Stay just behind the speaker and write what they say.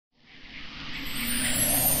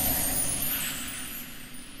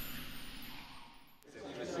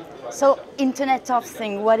So Internet of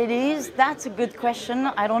Things, what it is, that's a good question.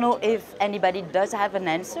 I don't know if anybody does have an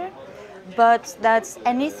answer, but that's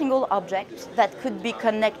any single object that could be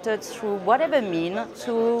connected through whatever mean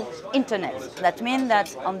to Internet. That means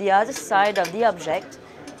that on the other side of the object,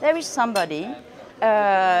 there is somebody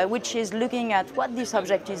which is looking at what this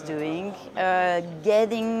object is doing,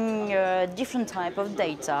 getting different type of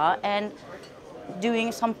data, and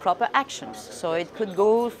doing some proper actions. So it could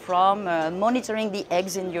go from monitoring the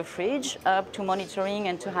eggs in your fridge up to monitoring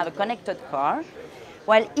and to have a connected car,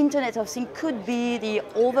 while Internet of Things could be the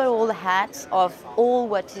overall hat of all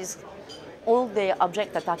the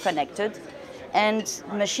objects that are connected, and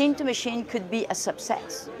machine to machine could be a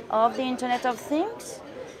subset of the Internet of Things.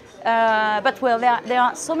 But well, there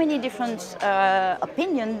are so many different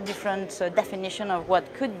opinions, different definition of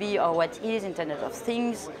what could be or what is Internet of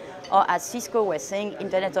Things, or as Cisco was saying,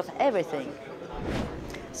 Internet of Everything.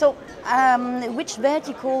 So which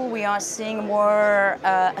vertical we are seeing more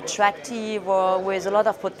attractive or with a lot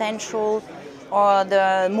of potential, or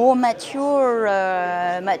the more mature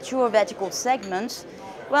vertical segments?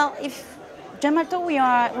 Well, if Gemalto, we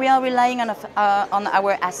are relying on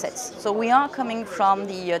our assets. So we are coming from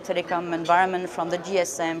the telecom environment, from the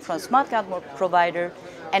GSM, from smart card provider,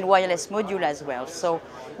 and wireless module as well. So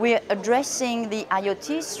we are addressing the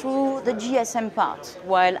IoT through the GSM part,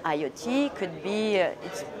 while IoT could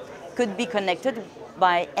be connected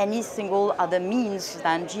by any single other means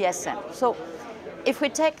than GSM. So if we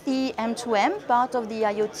take the M2M part of the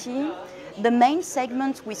IoT, the main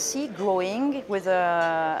segment we see growing with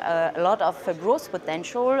a lot of growth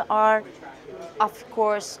potential are, of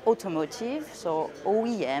course, automotive, so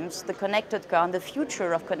OEMs, the connected car, and the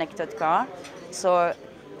future of connected car, so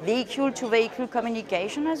vehicle-to-vehicle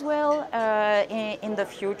communication as well in the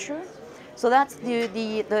future. So that's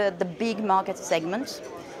the big market segment.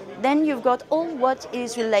 Then you've got all what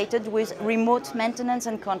is related with remote maintenance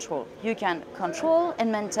and control. You can control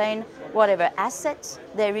and maintain whatever assets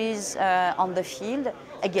there is on the field,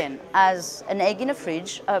 again, as an egg in a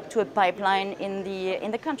fridge up to a pipeline in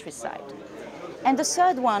the countryside. And the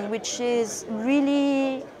third one, which is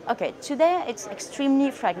really, okay, today it's extremely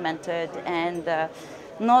fragmented and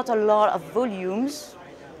not a lot of volumes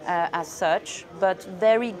as such, but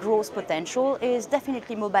very growth potential, is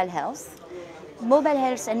definitely mobile health. Mobile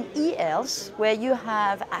health and e-health, where you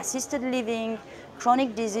have assisted living,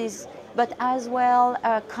 chronic disease, but as well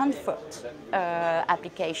comfort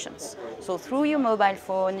applications. So through your mobile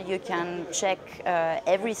phone, you can check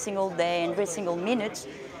every single day, every single minute,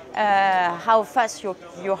 how fast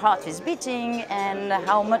your heart is beating and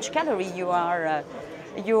how much calorie you are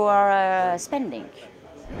spending.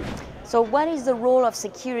 So what is the role of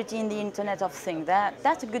security in the Internet of Things?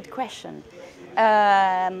 That's a good question.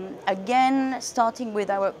 Again, starting with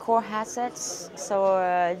our core assets,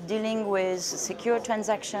 so dealing with secure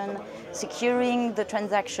transaction, securing the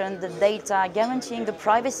transaction, the data, guaranteeing the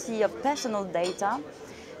privacy of personal data.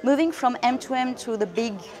 Moving from M2M to the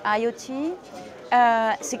big IoT,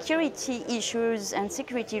 security issues and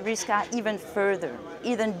security risks are even further,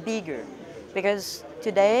 even bigger, because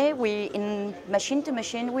today in machine to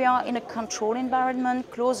machine, we are in a controlled environment,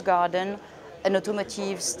 closed garden. An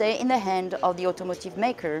automotive stay in the hand of the automotive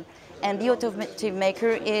maker, and the automotive maker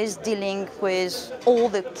is dealing with all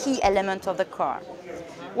the key elements of the car.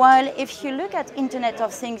 While if you look at Internet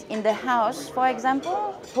of Things in the house, for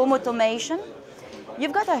example, home automation,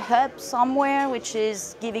 you've got a hub somewhere which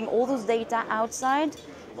is giving all those data outside,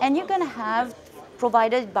 and you're going to have,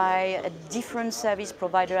 provided by a different service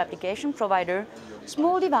provider, application provider,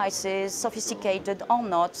 small devices, sophisticated or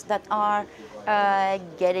not, that are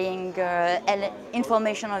getting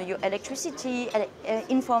information on your electricity,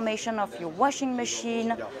 information of your washing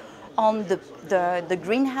machine, on the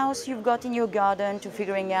greenhouse you've got in your garden, to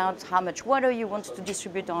figuring out how much water you want to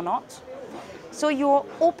distribute or not. So you're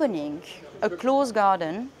opening a closed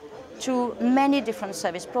garden to many different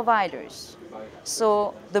service providers.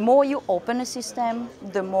 So the more you open a system,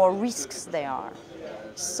 the more risks there are.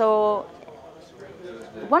 So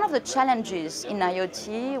one of the challenges in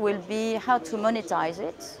IoT will be how to monetize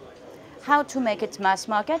it, how to make it mass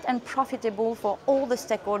market and profitable for all the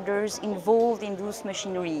stakeholders involved in those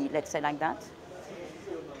machinery, let's say like that.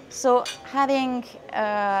 So having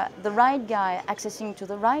the right guy accessing to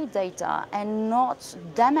the right data and not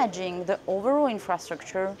damaging the overall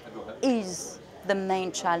infrastructure is the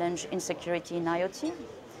main challenge in security in IoT.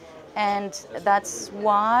 And that's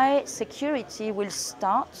why security will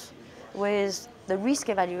start with the risk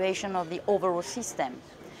evaluation of the overall system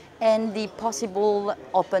and the possible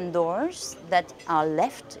open doors that are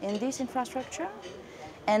left in this infrastructure.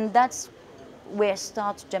 And that's where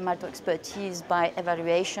starts Gemalto expertise by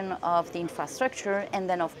evaluation of the infrastructure, and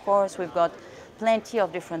then of course we've got plenty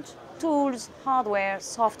of different tools, hardware,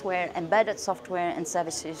 software, embedded software and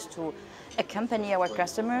services to accompany our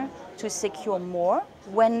customer to secure more,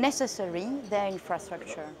 when necessary, their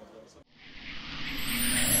infrastructure.